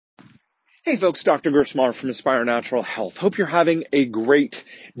Hey folks, Dr. Gersmar from Aspire Natural Health. Hope you're having a great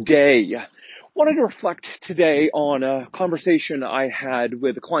day. Wanted to reflect today on a conversation I had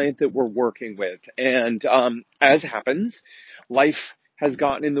with a client that we're working with. And as happens, life has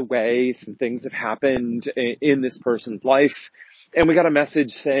gotten in the way. Some things have happened in this person's life. And we got a message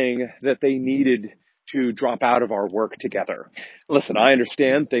saying that they needed to drop out of our work together. Listen, I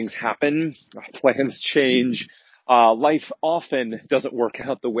understand things happen, plans change. Life often doesn't work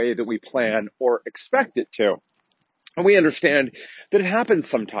out the way that we plan or expect it to. And we understand that it happens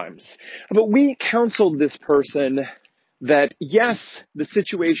sometimes. But we counseled this person that yes, the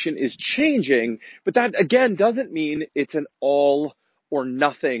situation is changing, but that again doesn't mean it's an all or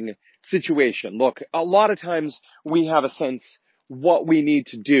nothing situation. Look, a lot of times we have a sense what we need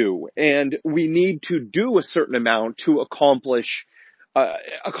to do, and we need to do a certain amount to accomplish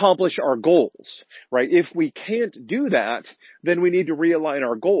our goals, right? If we can't do that, then we need to realign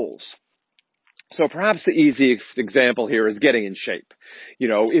our goals. So perhaps the easiest example here is getting in shape.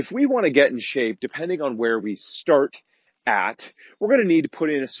 If we want to get in shape, depending on where we start at, we're going to need to put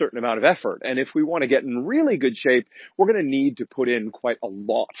in a certain amount of effort. And if we want to get in really good shape, we're going to need to put in quite a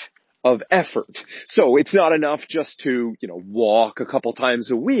lot of effort. So it's not enough just to, walk a couple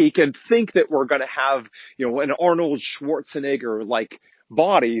times a week and think that we're going to have, an Arnold Schwarzenegger-like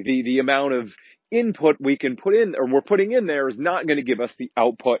body. The amount of input we can put in or we're putting in there is not going to give us the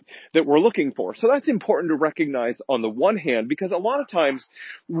output that we're looking for. So that's important to recognize on the one hand, because a lot of times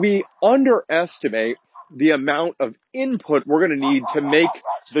we underestimate the amount of input we're going to need to make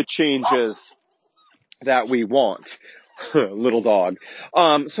the changes that we want. Little dog.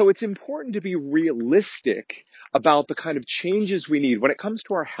 So it's important to be realistic about the kind of changes we need when it comes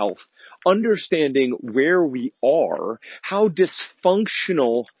to our health, understanding where we are, how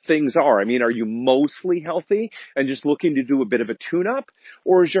dysfunctional things are. I mean, are you mostly healthy and just looking to do a bit of a tune-up?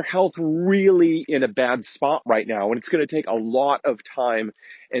 Or is your health really in a bad spot right now? And it's going to take a lot of time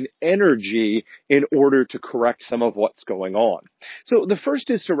and energy in order to correct some of what's going on. So the first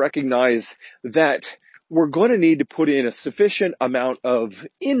is to recognize that we're going to need to put in a sufficient amount of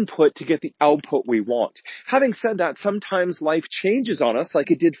input to get the output we want. Having said that, sometimes life changes on us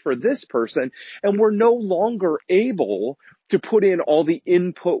like it did for this person, and we're no longer able to put in all the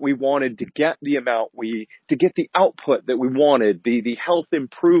input we wanted to get the output that we wanted, the health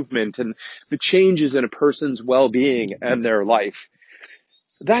improvement and the changes in a person's well-being and their life.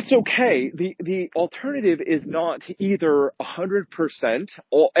 That's okay. The alternative is not either 100%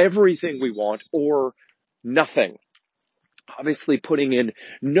 or everything we want or nothing. Obviously, putting in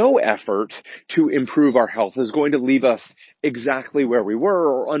no effort to improve our health is going to leave us exactly where we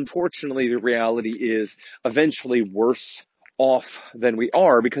were, or unfortunately, the reality is eventually worse off than we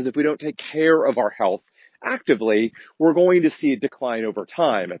are, because if we don't take care of our health actively, we're going to see a decline over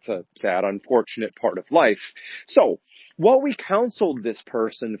time. It's a sad, unfortunate part of life. So what we counseled this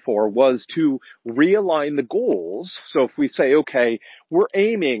person for was to realign the goals. So if we say, okay, we're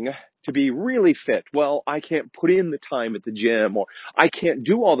aiming to be really fit. Well, I can't put in the time at the gym, or I can't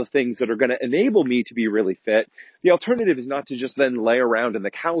do all the things that are going to enable me to be really fit. The alternative is not to just then lay around in the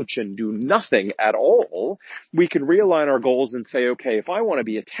couch and do nothing at all. We can realign our goals and say, okay, if I want to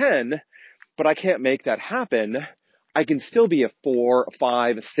be a 10, but I can't make that happen, I can still be a 4, a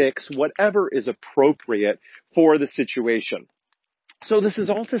 5, a 6, whatever is appropriate for the situation. So this is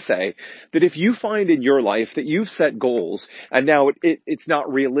all to say that if you find in your life that you've set goals and now it's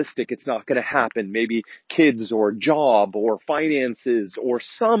not realistic, it's not going to happen, maybe kids or job or finances or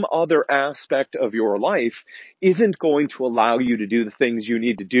some other aspect of your life isn't going to allow you to do the things you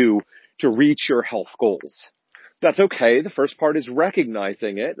need to do to reach your health goals. That's okay. The first part is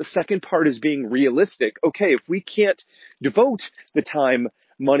recognizing it. The second part is being realistic. Okay, if we can't devote the time,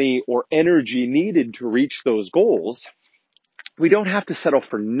 money, or energy needed to reach those goals, we don't have to settle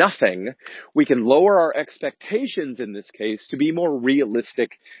for nothing. We can lower our expectations in this case to be more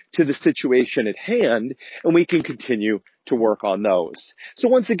realistic to the situation at hand, and we can continue to work on those. So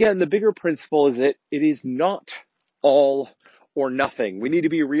once again, the bigger principle is that it is not all or nothing. We need to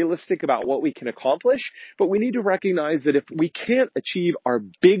be realistic about what we can accomplish, but we need to recognize that if we can't achieve our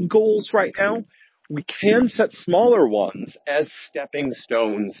big goals right now, we can set smaller ones as stepping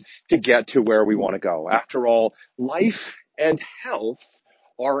stones to get to where we want to go. After all, life and health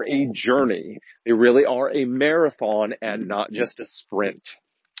are a journey. They really are a marathon and not just a sprint.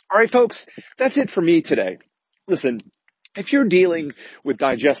 All right, folks, that's it for me today. Listen, if you're dealing with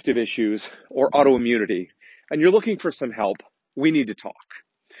digestive issues or autoimmunity and you're looking for some help, we need to talk.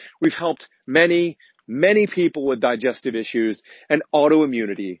 We've helped many people with digestive issues and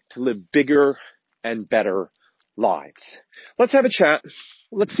autoimmunity to live bigger and better lives. Let's have a chat.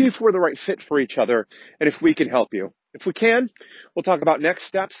 Let's see if we're the right fit for each other and if we can help you. If we can, we'll talk about next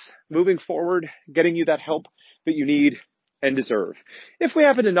steps, moving forward, getting you that help that you need and deserve. If we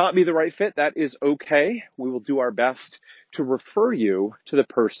happen to not be the right fit, that is okay. We will do our best to refer you to the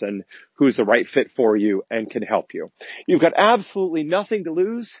person who's the right fit for you and can help you. You've got absolutely nothing to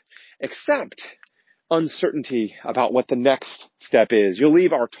lose except uncertainty about what the next step is. You'll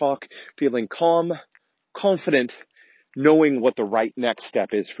leave our talk feeling calm, confident, knowing what the right next step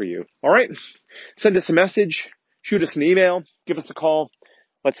is for you. All right? Send us a message, shoot us an email, give us a call.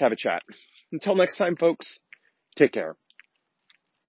 Let's have a chat. Until next time, folks, take care.